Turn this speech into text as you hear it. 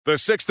The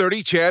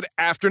 6:30 CHED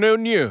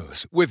Afternoon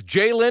News with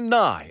Jaylen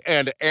Nye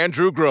and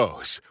Andrew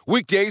Gross.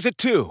 Weekdays at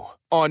 2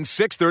 on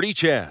 6:30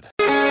 CHED.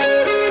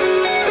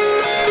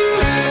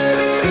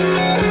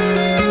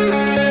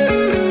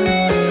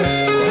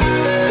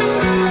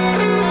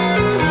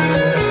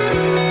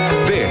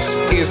 This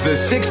is the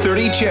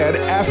 6:30 CHED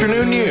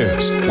Afternoon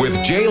News with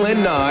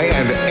Jaylen Nye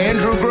and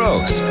Andrew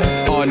Gross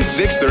on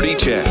 6:30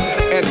 CHED,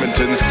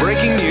 Edmonton's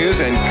breaking news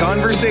and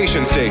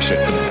conversation station.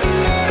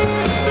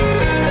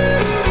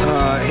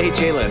 Hey,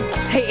 Jaylen.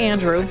 Hey,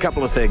 Andrew. A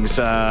couple of things.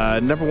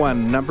 Number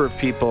one, number of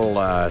people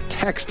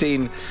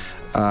texting,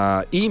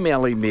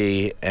 emailing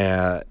me,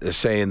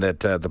 saying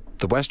that the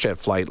WestJet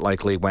flight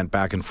likely went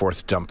back and forth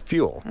to dump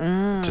fuel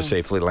to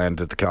safely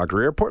land at the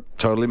Calgary airport.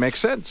 Totally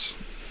makes sense.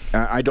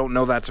 I don't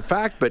know that's a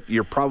fact, but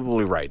you're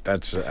probably right.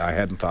 I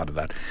hadn't thought of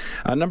that.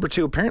 Number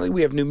two, apparently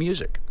we have new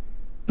music.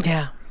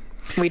 Yeah,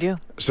 we do.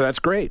 So that's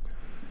great.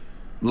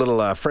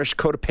 Little fresh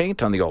coat of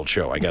paint on the old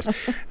show, I guess.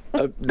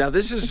 Now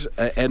this is,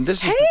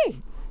 Hey!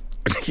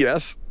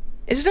 Yes?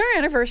 Is it our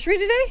anniversary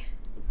today?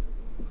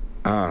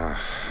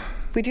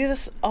 We do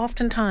this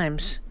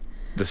oftentimes.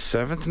 The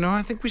 7th? No,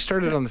 I think we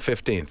started on the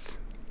 15th.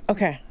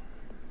 Okay.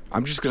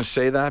 I'm just going to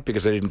say that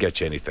because I didn't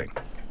get you anything.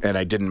 And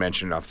I didn't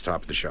mention it off the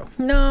top of the show.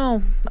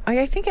 No,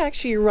 I think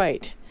actually you're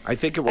right. I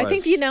think it was. I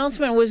think the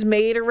announcement was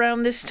made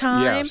around this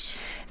time. Yes.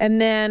 And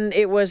then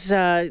it was,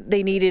 you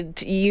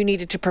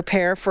needed to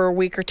prepare for a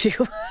week or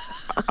two.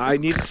 I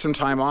needed some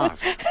time off,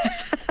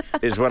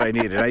 is what I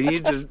needed. I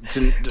needed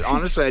to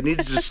honestly, I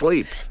needed to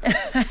sleep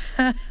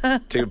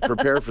to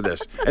prepare for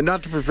this. And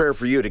not to prepare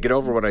for you, to get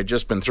over what I'd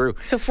just been through.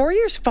 So 4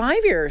 years,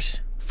 5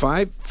 years.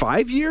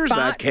 5 years?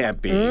 That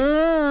can't be.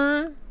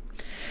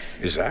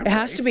 Is that It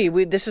has to be.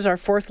 This is our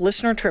 4th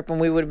listener trip,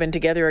 and we would have been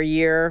together a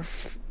year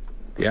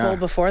full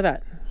before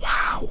that.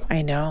 Wow.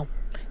 I know.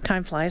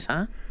 Time flies,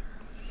 huh?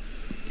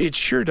 It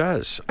sure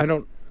does.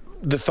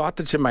 The thought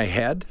that's in my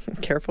head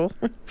Careful.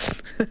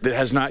 that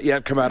has not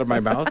yet come out of my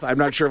mouth. I'm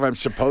not sure if I'm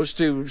supposed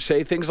to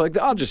say things like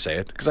that. I'll just say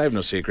it because I have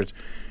no secrets.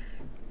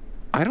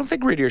 I don't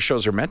think radio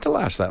shows are meant to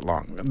last that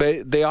long.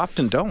 They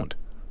often don't.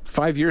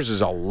 5 years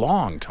is a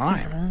long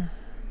time.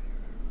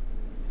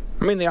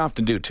 I mean, they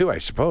often do too, I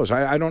suppose.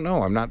 I don't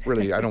know.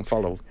 I don't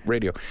follow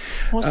radio.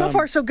 Well, so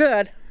far so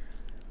good.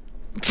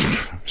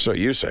 So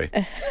you say.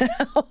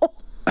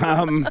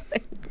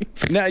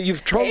 Now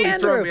you've totally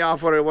thrown me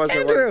off what it was.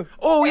 Andrew.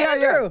 Oh yeah,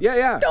 Andrew.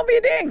 yeah. Don't be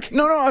a dink.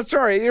 No.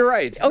 Sorry, you're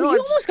right. Oh, no, you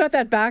almost got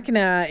that back in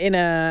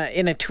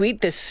a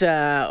tweet this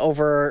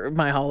over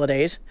my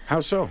holidays. How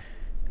so?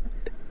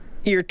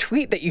 Your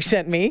tweet that you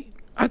sent me.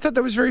 I thought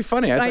that was very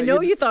funny. I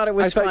know you thought it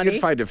was funny. I thought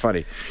you'd find it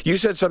funny. You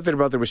said something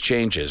about there was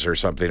changes or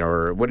something,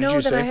 or what did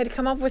you say? No, that I had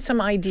come up with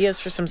some ideas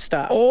for some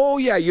stuff. Oh,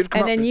 yeah, you'd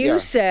come up with... And then you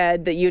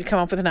said that you'd come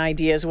up with an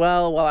idea as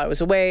well while I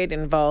was away. It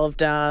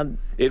involved...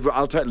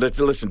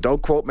 Listen,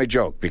 don't quote my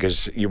joke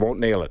because you won't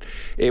nail it.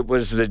 It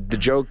was the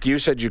joke, you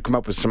said you'd come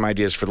up with some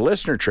ideas for the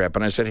listener trip,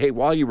 and I said, hey,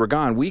 while you were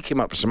gone, we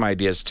came up with some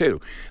ideas too.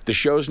 The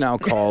show's now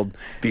called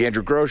The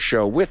Andrew Gross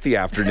Show with the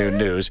Afternoon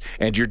News,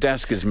 and your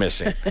desk is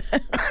missing,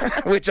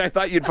 which I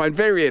thought you'd find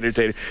very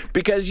entertaining.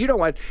 Because you know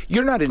what?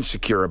 You're not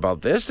insecure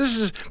about this. This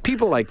is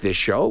people like this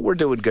show. We're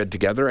doing good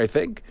together, I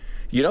think.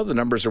 You know, the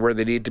numbers are where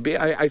they need to be.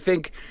 I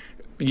think,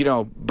 you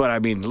know, but I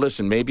mean,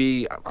 listen,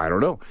 maybe, I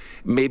don't know.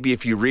 Maybe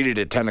if you read it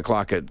at 10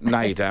 o'clock at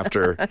night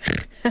after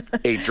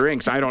 8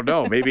 drinks, I don't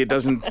know. Maybe it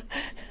doesn't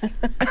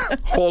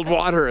hold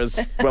water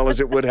as well as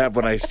it would have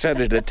when I sent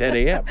it at 10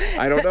 a.m.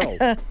 I don't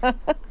know.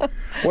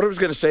 What I was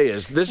going to say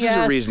is, this is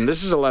a reason,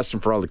 this is a lesson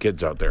for all the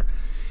kids out there.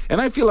 And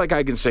I feel like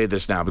I can say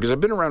this now because I've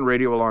been around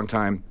radio a long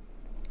time,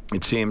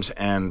 it seems,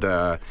 and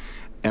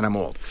I'm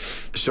old.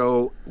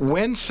 So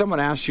when someone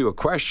asks you a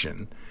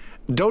question,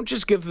 don't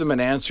just give them an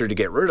answer to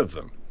get rid of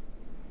them.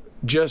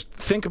 Just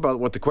think about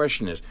what the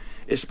question is,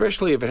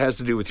 especially if it has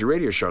to do with your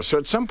radio show. So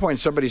at some point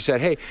somebody said,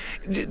 hey,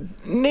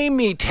 name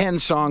me 10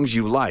 songs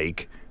you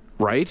like,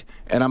 right?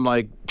 And I'm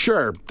like,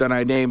 sure. Then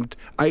I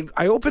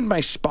opened my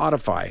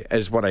Spotify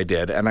as what I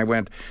did, and I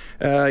went,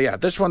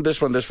 this one.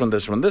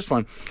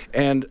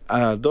 And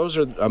those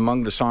are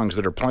among the songs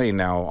that are playing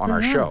now on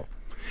our show.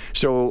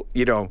 So,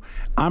 you know,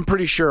 I'm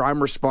pretty sure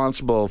I'm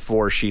responsible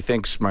for She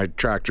Thinks My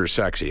Tractor's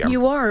Sexy.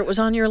 You are. It was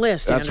on your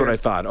list, That's Andrew. what I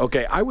thought.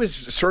 Okay, I was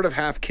sort of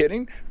half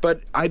kidding,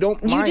 but I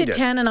don't mind it. You did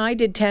 10 and I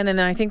did 10, and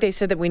then I think they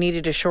said that we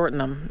needed to shorten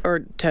them or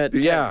to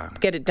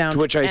get it down to 10. To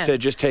which I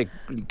said, just take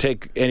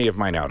any of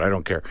mine out. I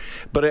don't care.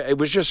 But it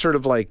was just sort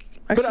of like...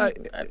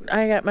 Actually,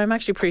 I'm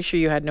actually pretty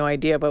sure you had no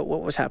idea about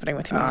what was happening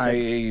with your music.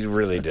 I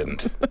really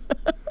didn't.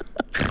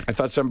 I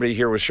thought somebody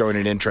here was showing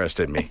an interest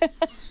in me.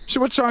 So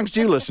what songs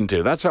do you listen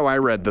to? That's how I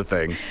read the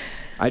thing.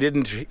 I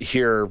didn't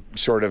hear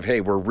sort of,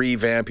 hey, we're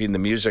revamping the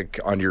music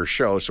on your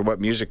show, so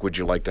what music would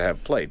you like to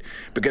have played?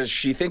 Because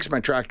She Thinks My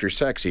Tractor's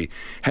Sexy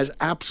has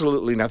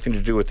absolutely nothing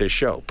to do with this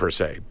show, per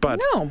se.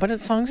 But no, but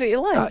it's songs that you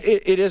like.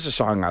 It is a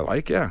song I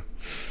like, yeah.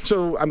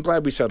 So I'm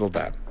glad we settled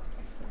that.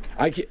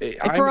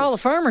 For all the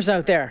farmers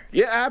out there.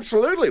 Yeah,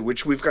 absolutely,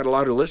 which we've got a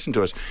lot who listen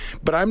to us.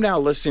 But I'm now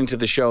listening to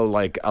the show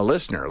like a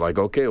listener, like,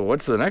 okay, well,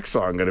 what's the next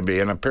song going to be?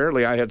 And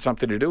apparently I had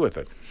something to do with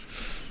it.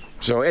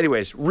 So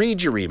anyways,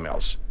 read your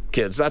emails,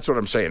 kids. That's what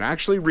I'm saying.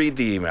 Actually read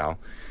the email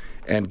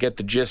and get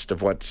the gist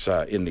of what's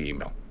in the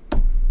email.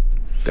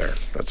 There,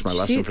 that's my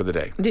lesson for the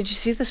day. Did you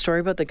see the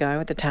story about the guy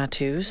with the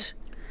tattoos?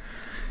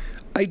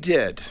 I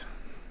did.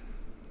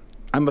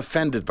 I'm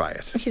offended by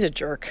it. He's a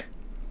jerk.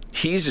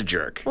 He's a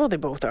jerk. Well, they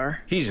both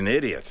are. He's an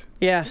idiot.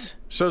 Yes.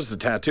 So's the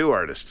tattoo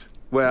artist.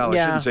 Well,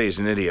 I shouldn't say he's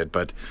an idiot,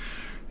 but...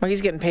 Well,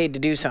 he's getting paid to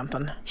do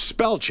something.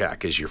 Spell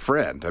check is your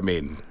friend. I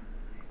mean,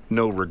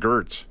 no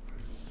regrets,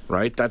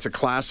 right? That's a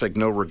classic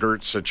no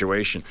regrets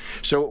situation.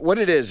 So what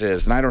it is,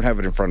 and I don't have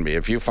it in front of me.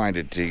 If you find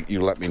it,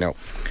 you let me know.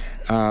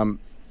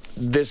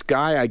 This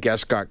guy, I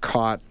guess, got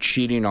caught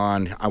cheating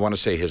on, I want to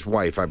say his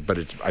wife, but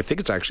I think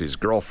it's actually his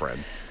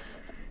girlfriend.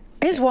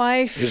 His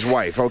wife. His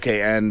wife,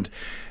 okay. And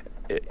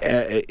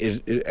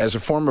as a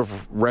form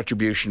of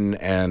retribution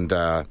and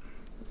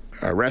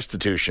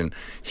restitution,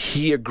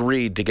 he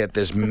agreed to get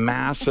this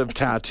massive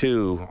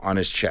tattoo on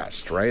his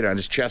chest, right? On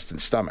his chest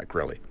and stomach,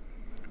 really.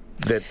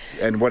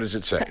 And what does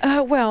it say?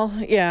 Well,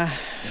 yeah.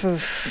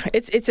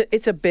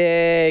 It's a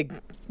big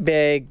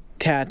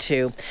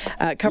tattoo.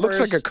 Covers, looks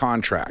like a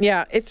contract.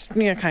 Yeah, it's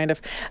kind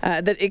of.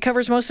 That it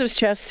covers most of his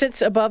chest,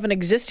 sits above an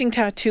existing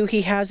tattoo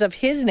he has of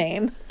his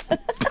name.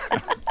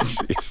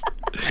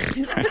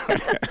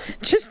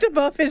 Just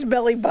above his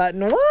belly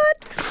button.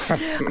 What?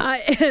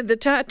 The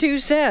tattoo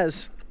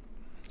says,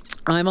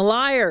 I'm a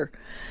liar,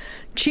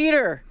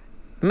 cheater,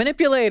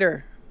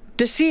 manipulator,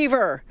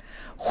 deceiver,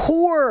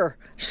 whore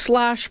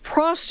 /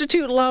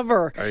 prostitute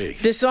lover,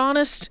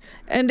 dishonest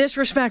and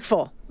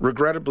disrespectful.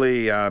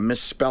 Regrettably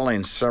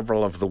misspelling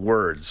several of the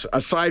words,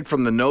 aside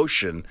from the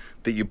notion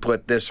that you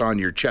put this on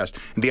your chest.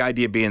 And the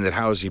idea being that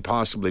how is he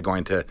possibly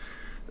going to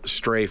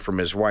stray from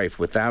his wife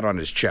with that on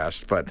his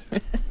chest? But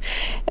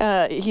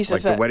he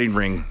says like the wedding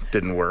ring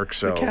didn't work.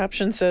 So the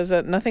caption says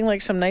nothing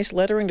like some nice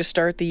lettering to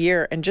start the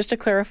year. And just to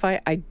clarify,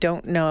 I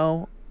didn't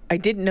know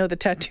the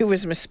tattoo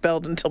was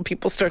misspelled until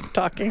people started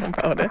talking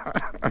about it.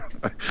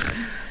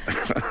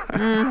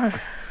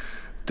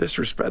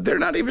 Disrespect. They're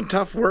not even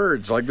tough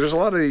words. Like there's a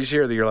lot of these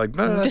here that you're like,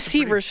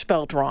 deceiver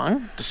spelt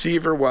wrong.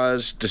 Deceiver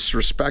was,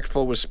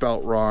 disrespectful was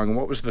spelt wrong.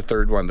 What was the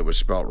third one that was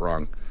spelt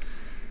wrong?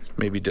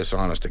 Maybe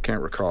dishonest. I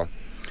can't recall.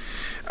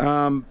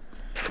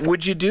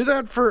 Would you do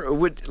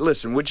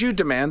that would you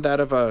demand that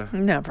of a...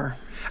 Never.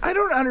 I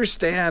don't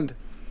understand.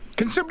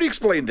 Can somebody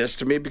explain this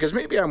to me? Because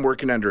maybe I'm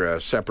working under a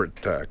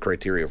separate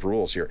criteria of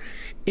rules here.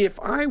 If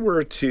I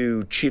were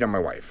to cheat on my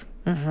wife,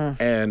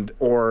 and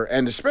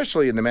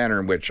especially in the manner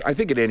in which, I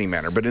think in any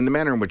manner, but in the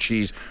manner in which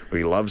he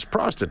loves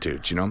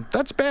prostitutes,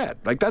 that's bad.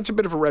 Like that's a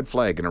bit of a red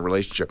flag in a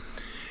relationship.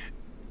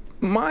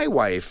 My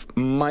wife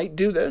might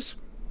do this.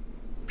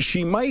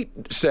 She might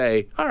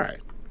say, all right,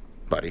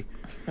 buddy,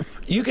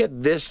 you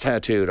get this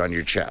tattooed on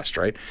your chest,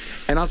 right?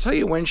 And I'll tell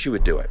you when she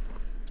would do it.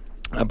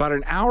 About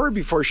an hour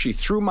before she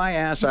threw my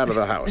ass out of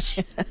the house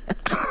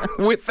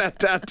with that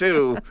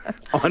tattoo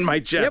on my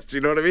chest. Yep.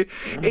 You know what I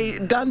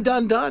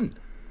mean? Done.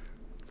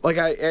 Like,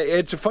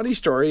 it's a funny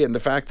story, and the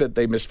fact that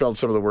they misspelled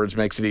some of the words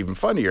makes it even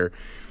funnier.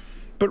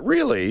 But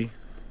really,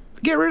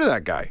 get rid of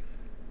that guy.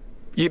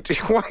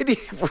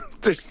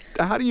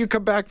 How do you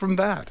come back from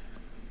that?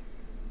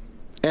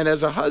 And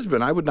as a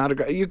husband, I would not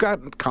agree. You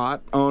got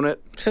caught, own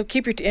it. So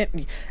keep your...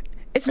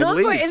 It's not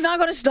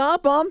going to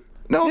stop them.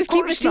 No, just of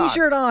course keep his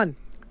T-shirt on.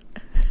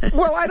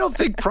 Well, I don't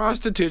think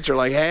prostitutes are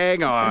like,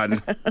 hang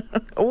on.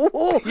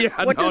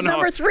 What does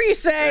number 3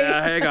 say?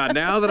 Yeah, hang on.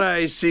 Now that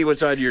I see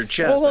what's on your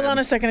chest. Well, hold on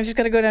a second. I just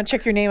got to go down and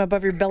check your name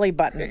above your belly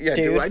button, yeah,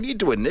 dude. Do I need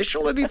to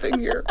initial anything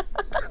here?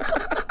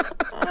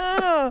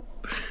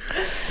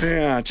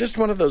 Yeah, just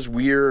one of those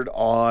weird,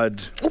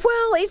 odd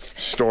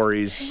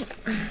stories.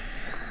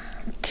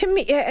 To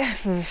me,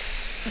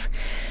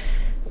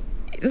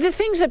 the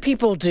things that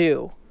people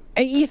do.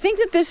 You think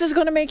that this is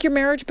going to make your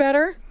marriage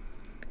better?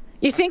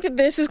 You think that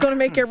this is going to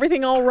make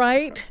everything all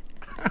right?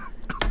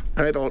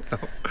 I don't know.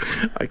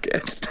 I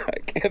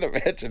can't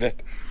imagine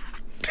it.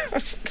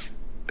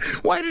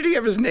 Why did he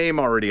have his name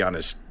already on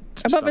his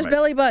above his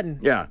belly button?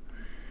 Yeah.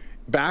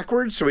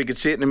 Backwards so he could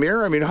see it in the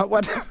mirror? I mean,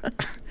 what?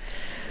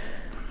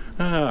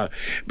 But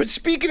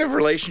speaking of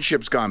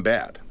relationships gone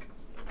bad,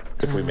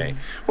 if we may,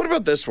 what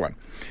about this one?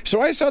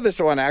 So I saw this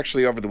one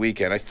actually over the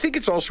weekend. I think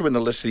it's also in the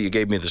list that you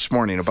gave me this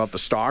morning about the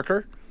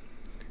stalker.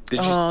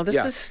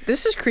 This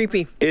is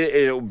creepy.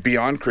 It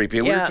beyond creepy.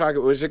 Yeah. We were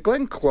talking. Was it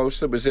Glenn Close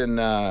that was in?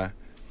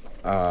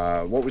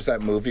 What was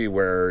that movie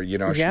where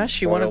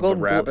she won a Golden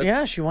Globe?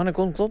 Yeah, she won a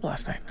Golden Globe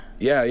last night.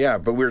 Yeah.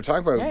 But we were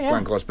talking about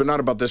Glenn Close, but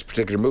not about this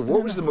particular movie.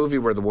 What was the movie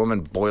where the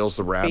woman boils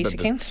the rabbit?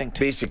 Basic Instinct.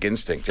 Basic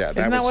Instinct. Yeah.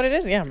 Isn't that what it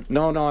is? Yeah.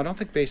 No, I don't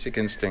think Basic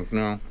Instinct.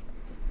 No.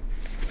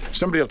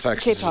 Somebody will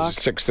text us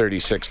at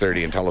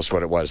 6:30 and tell us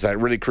what it was. That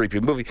really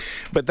creepy movie.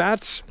 But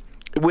that's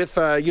with,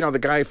 the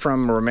guy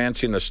from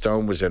Romancing the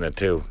Stone was in it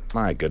too.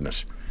 My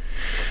goodness.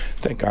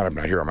 Thank God I'm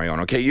not here on my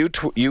own. Okay, you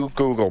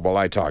Google while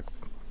I talk.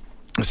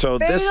 So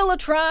Fatal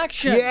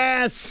Attraction.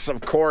 Yes,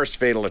 of course,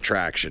 Fatal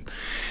Attraction.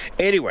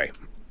 Anyway,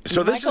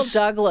 so this Michael is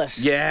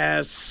Douglas.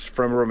 Yes,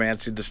 from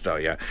Romancing the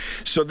Stone. Yeah.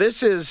 So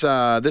this is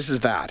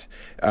that.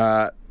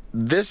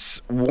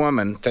 This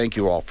woman, thank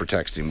you all for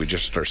texting. We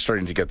just are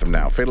starting to get them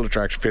now. Fatal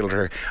Attraction, Fatal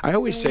Attraction. I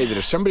always say that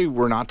if somebody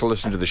were not to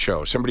listen to the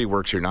show, somebody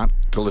works here not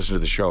to listen to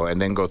the show,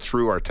 and then go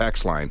through our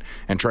text line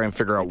and try and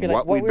figure out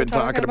what we've been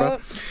talking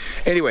about.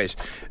 Anyways,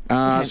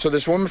 so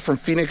this woman from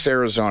Phoenix,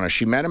 Arizona,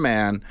 she met a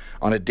man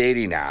on a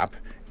dating app.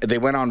 They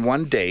went on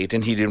one date,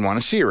 and he didn't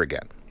want to see her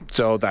again.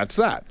 So that's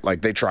that. Like,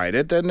 they tried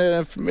it, and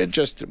it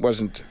just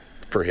wasn't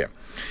for him.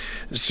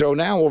 So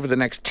now, over the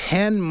next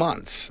 10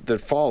 months that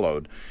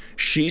followed,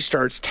 she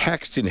starts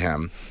texting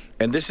him,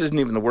 and this isn't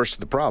even the worst of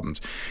the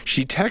problems.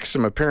 She texts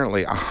him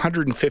apparently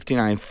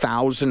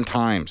 159,000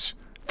 times.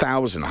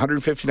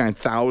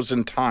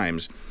 159,000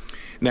 times.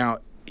 Now,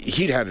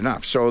 he'd had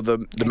enough. So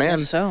the man,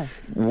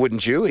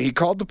 wouldn't you? He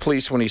called the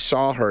police when he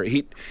saw her.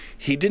 He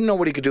didn't know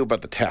what he could do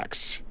about the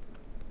texts.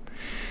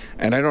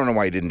 And I don't know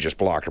why he didn't just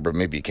block her, but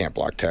maybe he can't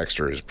block text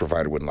or his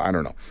provider wouldn't. I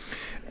don't know.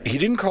 He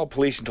didn't call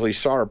police until he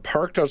saw her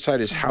parked outside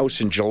his house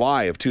in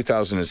July of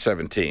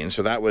 2017.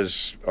 So that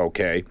was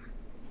okay.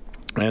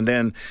 And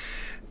then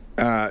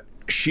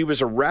she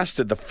was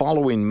arrested the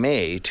following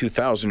May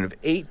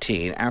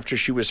 2018 after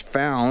she was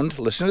found,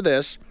 listen to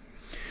this,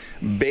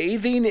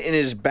 bathing in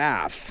his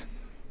bath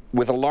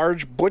with a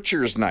large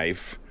butcher's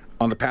knife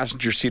on the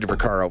passenger seat of her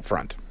car out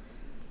front.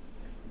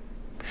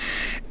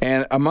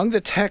 And among the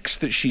texts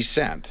that she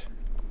sent,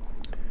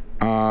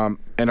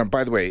 and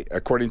by the way,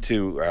 according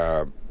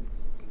to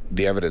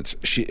the evidence,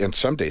 and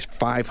some days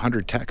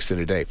 500 texts in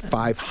a day.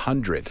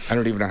 500. I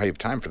don't even know how you have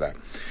time for that.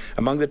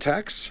 Among the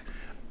texts,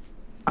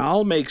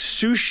 I'll make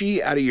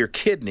sushi out of your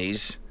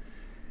kidneys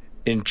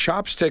and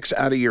chopsticks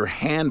out of your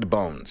hand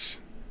bones.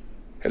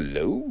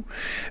 Hello?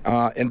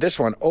 And this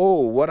one,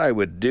 oh, what I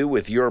would do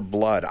with your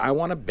blood. I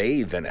want to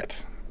bathe in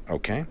it.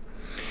 Okay?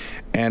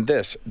 And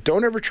this,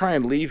 don't ever try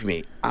and leave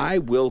me. I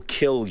will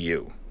kill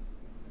you.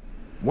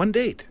 One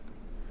date.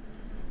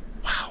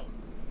 Wow.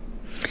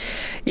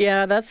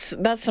 Yeah, that's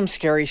some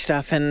scary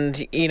stuff,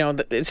 and you know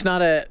it's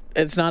not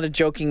a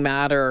joking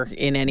matter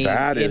in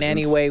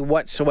any way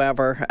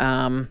whatsoever.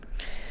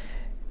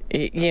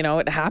 You know,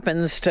 it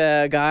happens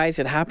to guys,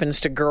 it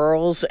happens to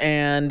girls,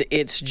 and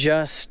it's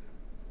just.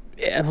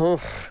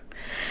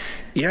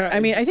 Yeah, I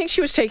mean, I think she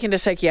was taken to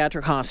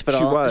psychiatric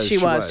hospital. She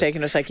was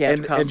taken to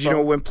psychiatric hospital. And you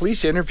know, when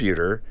police interviewed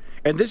her,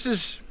 and this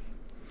is,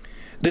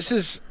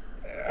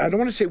 I don't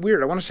want to say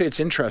weird. I want to say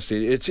it's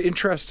interesting. It's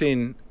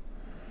interesting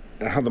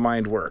how the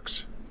mind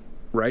works,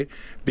 right?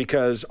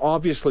 Because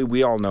obviously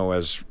we all know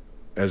as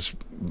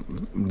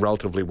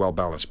relatively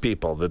well-balanced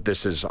people that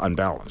this is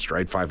unbalanced,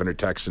 right? 500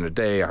 texts in a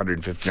day,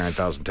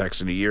 159,000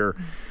 texts in a year.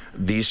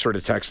 These sort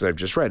of texts that I've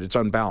just read, it's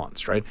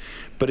unbalanced, right?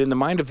 But in the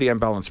mind of the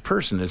unbalanced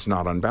person, it's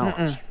not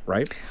unbalanced,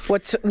 right?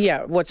 What's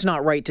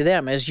not right to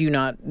them is you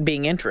not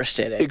being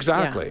interested in.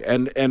 Exactly.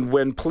 Yeah. And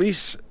when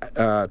police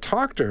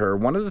talked to her,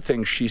 one of the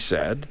things she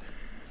said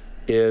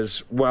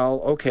is,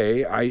 well,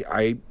 okay,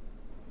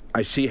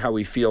 I see how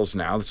he feels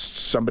now.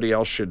 Somebody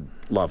else should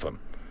love him.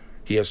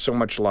 He has so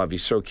much love.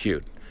 He's so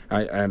cute.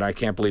 And I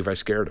can't believe I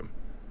scared him.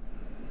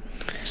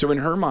 So in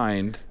her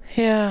mind,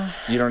 yeah,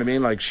 you know what I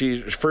mean? Like,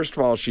 first of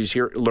all, she's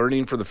here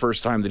learning for the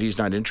first time that he's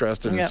not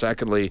interested. And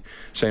secondly,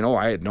 saying, oh,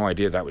 I had no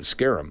idea that would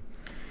scare him.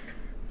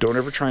 Don't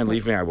ever try and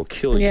leave me. I will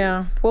kill you.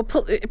 Yeah. Well,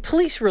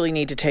 police really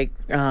need to take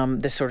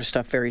this sort of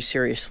stuff very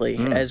seriously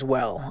as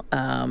well.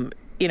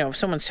 You know, if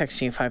someone's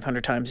texting you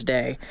 500 times a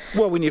day.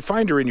 Well, when you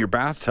find her in your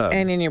bathtub.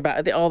 And in your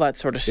all that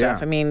sort of stuff.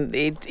 Yeah. I mean,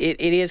 it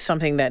is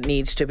something that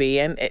needs to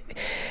be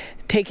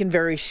taken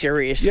very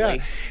seriously.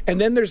 Yeah.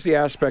 And then there's the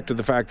aspect of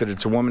the fact that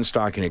it's a woman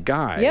stalking a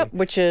guy. Yep,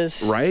 which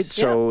is... Right? Yeah.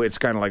 So it's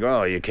kind of like,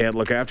 oh, you can't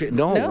look after it.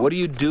 No, what do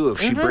you do if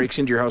she breaks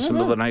into your house in the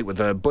middle of the night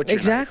with a butcher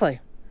knife?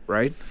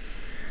 Right?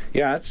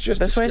 Yeah, it's just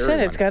That's why I said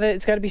one.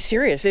 It's got to be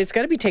serious. It's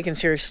got to be taken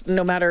serious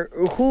no matter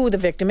who the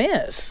victim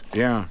is.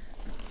 Yeah.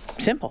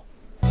 Simple.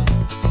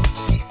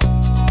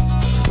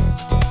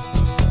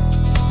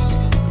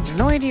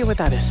 No idea what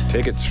that is.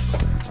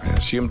 I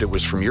assumed it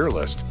was from your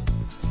list.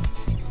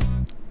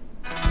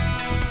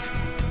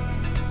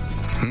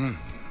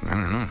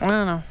 I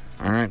don't know.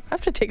 All right. I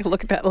have to take a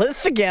look at that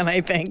list again,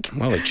 I think.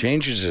 Well, it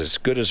changes as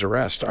good as the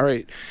rest. All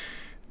right.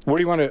 Where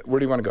do you want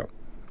to go?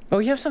 Oh,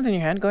 you have something in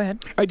your hand? Go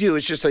ahead. I do.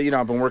 It's just that,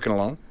 I've been working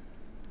alone.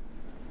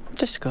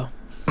 Just go.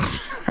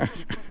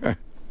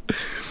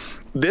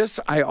 This,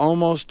 I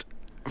almost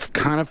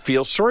kind of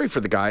feel sorry for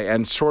the guy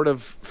and sort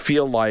of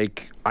feel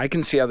like I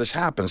can see how this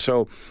happens.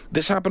 So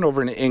this happened over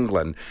in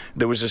England.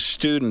 There was a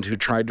student who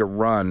tried to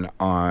run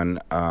on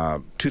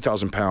a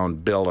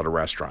 2,000-pound bill at a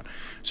restaurant.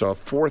 So a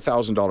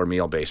 $4,000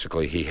 meal,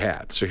 basically, he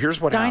had. So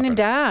here's what happened. Dine and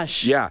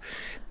dash. Yeah.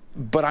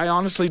 But I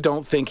honestly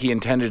don't think he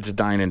intended to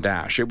dine and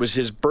dash. It was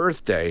his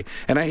birthday,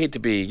 and I hate to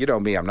be,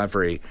 me, I'm not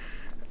very...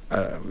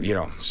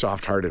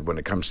 soft-hearted when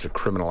it comes to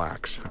criminal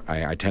acts.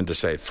 I tend to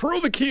say, throw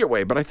the key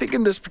away. But I think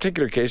in this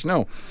particular case,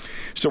 no.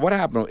 So what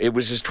happened, it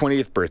was his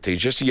 20th birthday.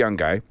 He's just a young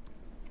guy.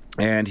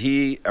 And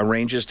he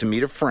arranges to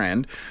meet a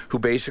friend who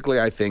basically,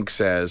 I think,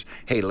 says,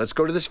 hey, let's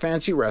go to this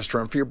fancy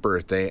restaurant for your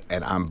birthday,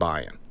 and I'm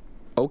buying.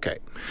 Okay.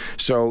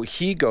 So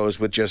he goes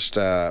with just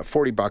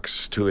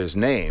 $40 to his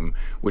name,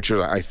 which was,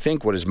 I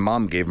think, what his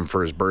mom gave him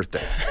for his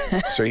birthday.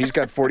 So he's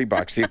got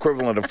 $40, the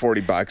equivalent of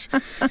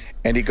 $40.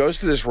 And he goes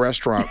to this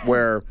restaurant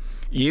where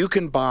you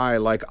can buy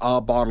like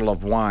a bottle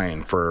of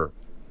wine for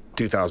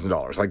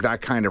 $2,000, like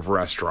that kind of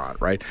restaurant,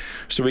 right?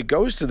 So he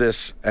goes to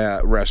this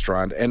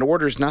restaurant and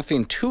orders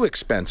nothing too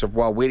expensive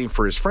while waiting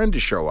for his friend to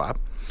show up.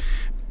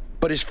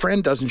 But his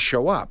friend doesn't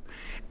show up.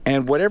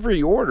 And whatever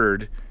he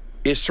ordered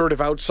is sort of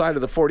outside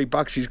of the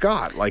 $40 he's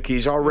got. Like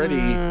he's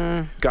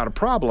already got a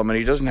problem and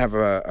he doesn't have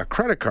a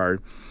credit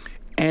card.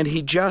 And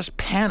he just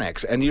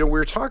panics. And, we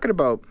were talking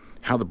about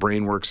how the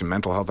brain works and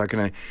mental health, that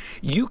kind of.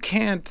 You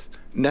can't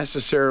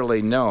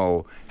necessarily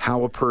know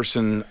how a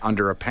person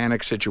under a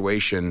panic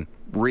situation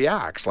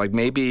reacts. Like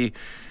maybe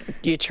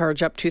you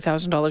charge up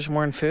 $2,000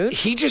 more in food.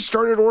 He just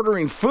started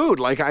ordering food.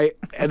 Like I've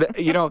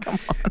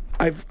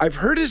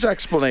heard his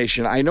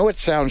explanation. I know it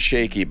sounds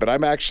shaky, but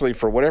I'm actually,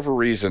 for whatever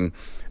reason,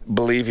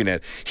 believing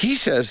it. He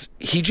says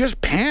he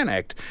just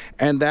panicked,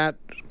 and that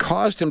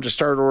caused him to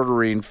start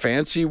ordering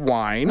fancy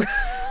wine.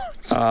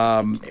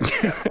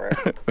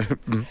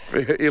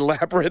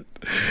 Elaborate,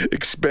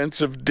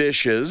 expensive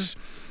dishes.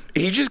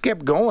 He just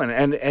kept going,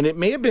 and it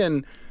may have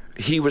been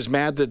he was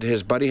mad that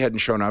his buddy hadn't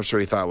shown up, so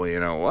he thought, well, you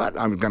know what?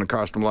 I'm going to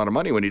cost him a lot of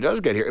money when he does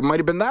get here. It might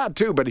have been that,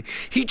 too, but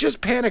he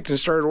just panicked and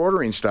started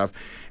ordering stuff,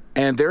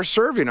 and they're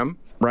serving him,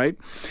 right?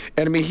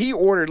 And, I mean, he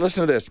ordered,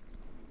 listen to this,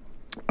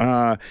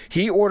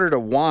 he ordered a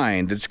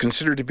wine that's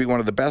considered to be one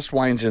of the best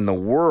wines in the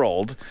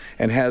world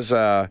and has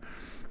a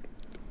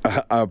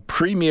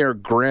Premier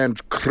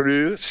Grand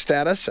Cru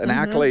status, an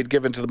accolade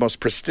given to the most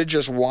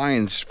prestigious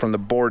wines from the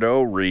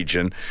Bordeaux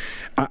region.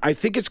 I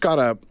think it's got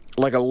a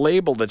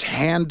label that's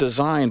hand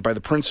designed by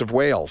the Prince of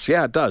Wales.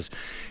 Yeah, it does.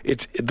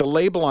 The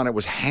label on it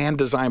was hand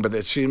designed,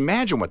 but so you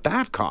imagine what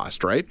that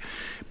cost, right?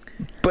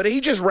 But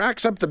he just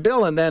racks up the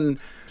bill and then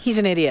he's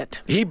an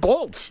idiot. He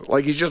bolts.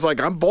 Like he's just like,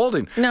 I'm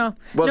bolting. No.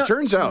 Well, it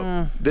turns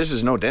out this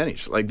is no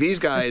Denny's. Like these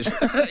guys,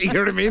 you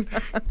know what I mean?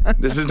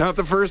 This is not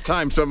the first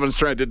time someone's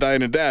tried to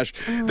dine and dash.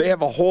 They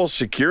have a whole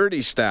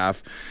security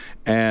staff,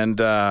 and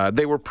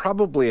they were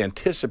probably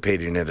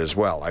anticipating it as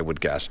well, I would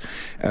guess.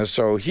 And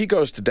so he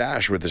goes to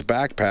dash with his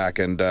backpack,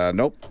 and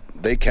nope,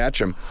 they catch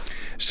him.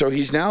 So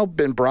he's now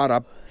been brought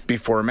up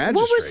before a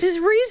magistrate. What was his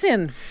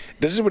reason?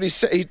 This is what he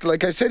said.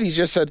 Like I said, he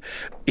just said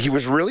he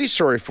was really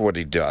sorry for what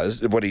he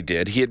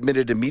did. He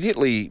admitted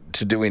immediately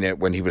to doing it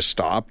when he was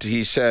stopped.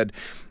 He said,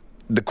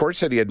 the court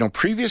said he had no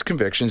previous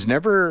convictions,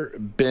 never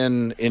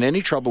been in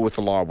any trouble with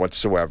the law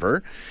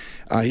whatsoever.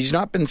 He's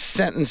not been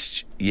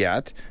sentenced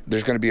yet.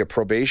 There's going to be a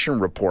probation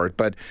report,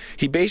 but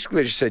he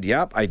basically just said,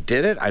 yep, I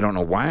did it. I don't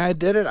know why I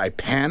did it. I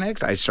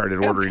panicked. I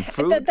started ordering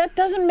food. That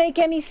doesn't make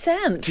any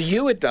sense. To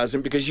you it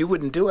doesn't because you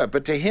wouldn't do it,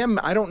 but to him,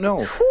 I don't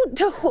know.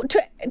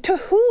 To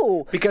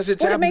who? Because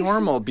it's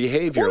abnormal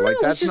behavior. Well, like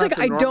no, that's it's just not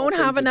like, the I normal don't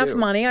have thing to enough do.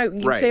 money.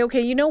 You'd say,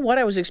 okay, you know what?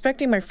 I was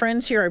expecting my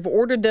friends here. I've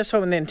ordered this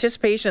in the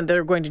anticipation that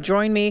they're going to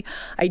join me.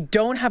 I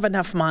don't have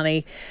enough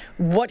money.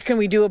 What can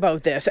we do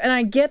about this? And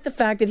I get the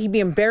fact that he'd be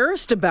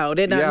embarrassed about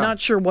it. I'm not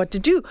sure what to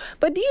do.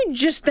 But you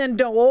just then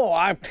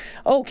don't,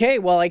 okay,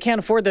 well, I can't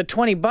afford the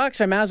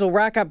 $20. I might as well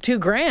rack up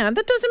 $2,000.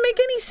 That doesn't make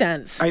any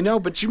sense. I know,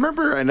 but you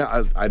remember,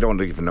 I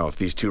don't even know if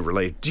these two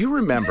relate. Do you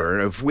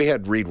remember, if we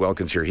had Reed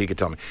Wilkins here, he could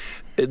tell me.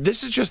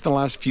 This is just the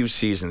last few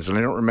seasons, and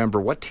I don't remember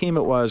what team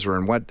it was or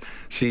in what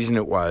season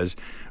it was,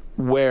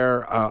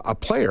 where a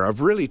player, a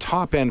really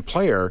top-end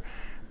player,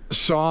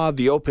 saw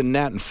the open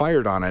net and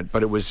fired on it,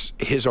 but it was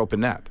his open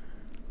net.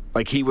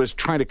 Like he was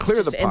trying to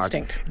clear the puck.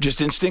 Just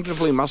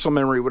instinctively, muscle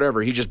memory,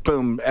 whatever. He just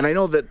boom. And I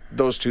know that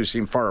those two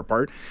seem far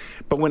apart,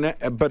 but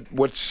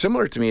what's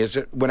similar to me is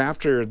that when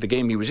after the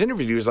game he was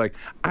interviewed, he was like,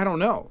 I don't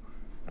know.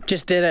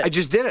 Just did it. I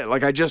just did it.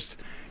 Like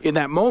in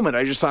that moment,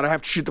 I just thought I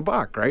have to shoot the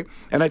puck, right?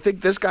 And I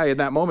think this guy in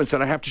that moment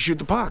said I have to shoot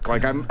the puck.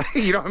 Like I'm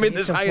in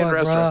this high-end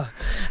restaurant.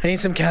 I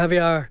need some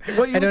caviar.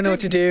 Well, I don't know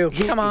what to do.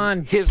 Come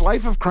on. His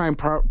life of crime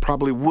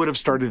probably would have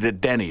started at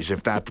Denny's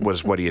if that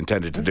was what he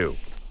intended to do.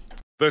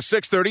 The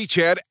 630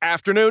 CHED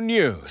Afternoon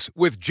News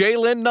with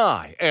Jaylen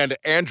Nye and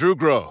Andrew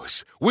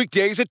Gross.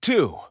 Weekdays at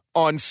 2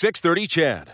 on 630 CHED.